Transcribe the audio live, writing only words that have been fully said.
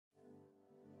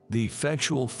The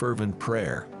Effectual Fervent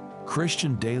Prayer,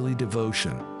 Christian Daily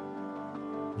Devotion.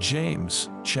 James,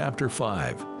 chapter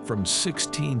 5, from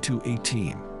 16 to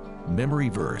 18. Memory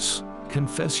verse.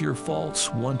 Confess your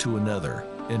faults one to another,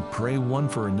 and pray one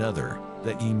for another,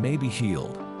 that ye may be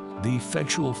healed. The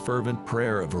effectual fervent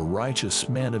prayer of a righteous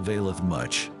man availeth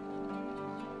much.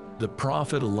 The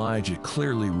prophet Elijah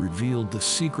clearly revealed the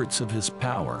secrets of his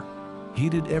power. He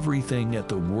did everything at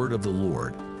the word of the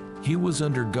Lord. He was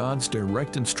under God's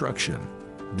direct instruction.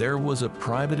 There was a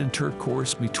private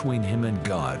intercourse between him and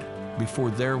God, before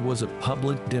there was a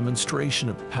public demonstration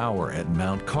of power at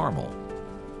Mount Carmel.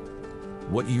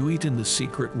 What you eat in the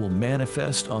secret will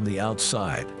manifest on the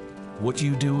outside. What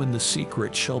you do in the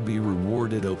secret shall be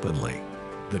rewarded openly.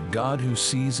 The God who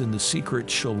sees in the secret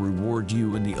shall reward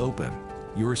you in the open.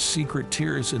 Your secret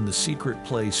tears in the secret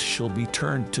place shall be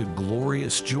turned to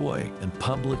glorious joy and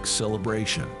public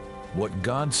celebration. What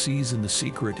God sees in the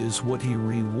secret is what he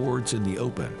rewards in the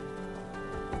open.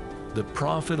 The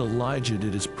prophet Elijah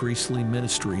did his priestly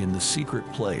ministry in the secret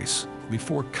place,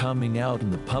 before coming out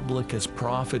in the public as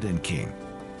prophet and king.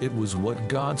 It was what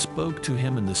God spoke to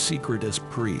him in the secret as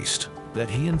priest, that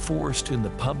he enforced in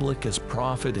the public as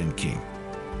prophet and king.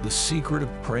 The secret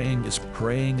of praying is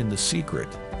praying in the secret.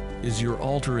 Is your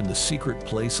altar in the secret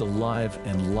place alive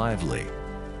and lively?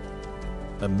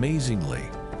 Amazingly,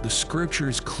 the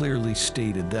scriptures clearly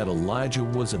stated that Elijah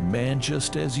was a man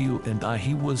just as you and I.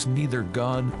 He was neither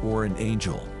God or an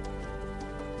angel.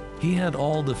 He had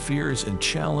all the fears and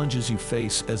challenges you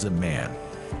face as a man.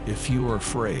 If you are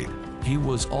afraid, he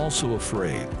was also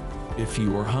afraid. If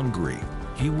you are hungry,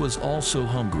 he was also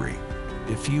hungry.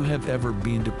 If you have ever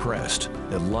been depressed,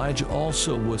 Elijah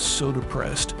also was so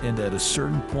depressed, and at a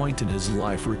certain point in his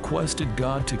life requested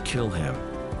God to kill him.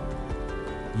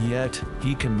 Yet,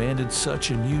 he commanded such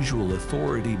unusual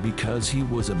authority because he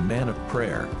was a man of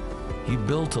prayer. He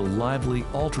built a lively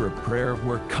altar of prayer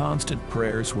where constant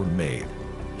prayers were made.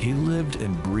 He lived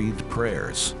and breathed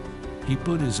prayers. He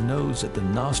put his nose at the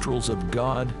nostrils of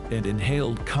God and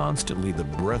inhaled constantly the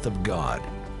breath of God.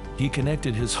 He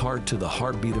connected his heart to the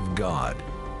heartbeat of God.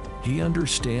 He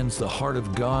understands the heart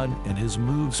of God and his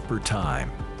moves per time.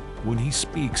 When he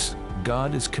speaks,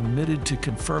 God is committed to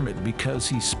confirm it because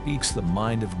he speaks the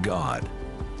mind of God.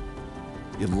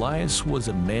 Elias was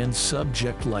a man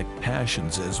subject like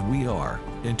passions as we are,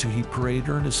 and to he prayed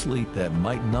earnestly that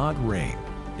might not rain,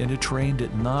 and it rained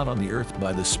it not on the earth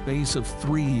by the space of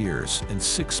 3 years and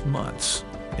 6 months.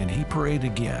 And he prayed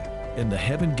again, and the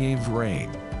heaven gave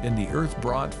rain, and the earth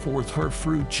brought forth her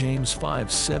fruit. James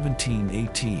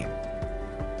 5:17-18.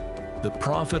 The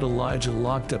prophet Elijah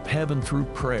locked up heaven through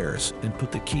prayers and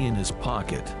put the key in his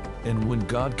pocket, and when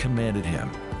God commanded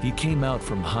him, he came out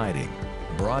from hiding,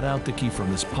 brought out the key from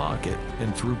his pocket,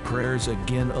 and through prayers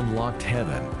again unlocked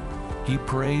heaven. He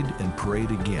prayed and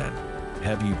prayed again.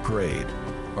 Have you prayed?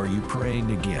 Are you praying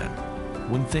again?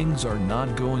 When things are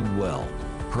not going well,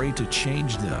 pray to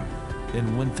change them,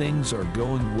 and when things are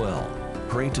going well,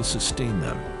 pray to sustain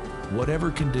them.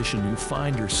 Whatever condition you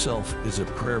find yourself is a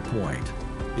prayer point.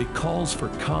 It calls for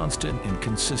constant and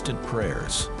consistent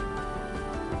prayers.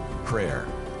 Prayer.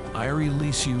 I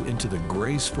release you into the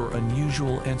grace for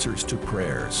unusual answers to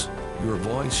prayers. Your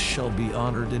voice shall be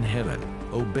honored in heaven,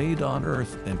 obeyed on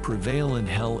earth, and prevail in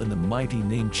hell in the mighty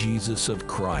name Jesus of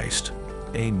Christ.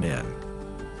 Amen.